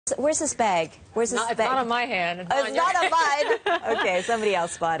Where's this bag? Where's this bag? It's not on my hand. It's not on mine. Okay, somebody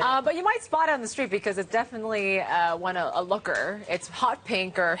else spotted it. But you might spot it on the street because it's definitely a looker. It's hot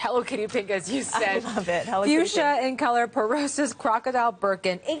pink or Hello Kitty pink, as you said. I love it. Hello Fuchsia Kitty. in color, Perosa's crocodile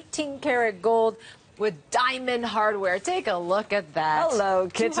Birkin, 18-karat gold with diamond hardware. Take a look at that. Hello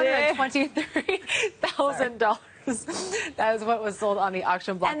Kitty. $223,000. That is what was sold on the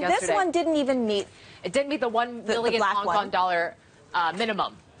auction block yesterday. And this one didn't even meet. It didn't meet the $1 million Hong Kong dollar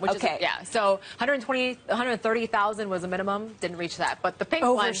minimum. Which okay. Is, yeah, so 130,000 was a minimum. Didn't reach that, but the pink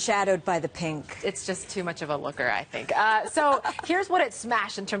one overshadowed by the pink. It's just too much of a looker, I think. So here's what it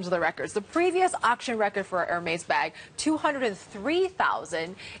smashed in terms of the records. The previous auction record for a Hermes bag,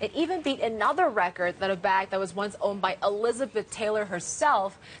 203,000. It even beat another record that a bag that was once owned by Elizabeth Taylor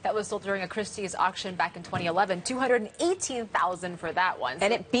herself that was sold during a Christie's auction back in 2011. 218,000 for that one.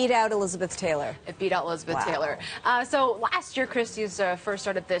 And it beat out Elizabeth Taylor. It beat out Elizabeth Taylor. So last year, Christie's first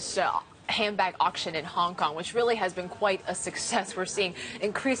started this handbag auction in Hong Kong, which really has been quite a success. We're seeing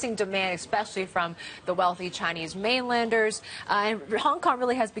increasing demand, especially from the wealthy Chinese mainlanders. And Hong Kong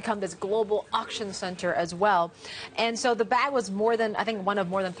really has become this global auction center as well. And so the bag was more than, I think, one of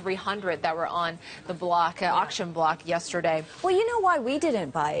more than 300 that were on the block, auction block yesterday. Well, you know why we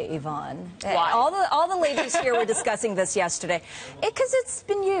didn't buy it, Yvonne? Why? All the ladies here were discussing this yesterday. Because it's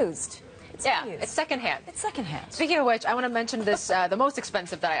been used. Yeah, it's secondhand. It's secondhand. Speaking of which, I want to mention this, the most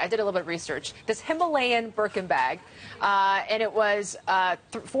expensive that I did a little bit of research, this Himalayan Birkin bag, and it was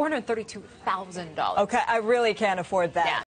 $432,000. Okay, I really can't afford that. Yeah.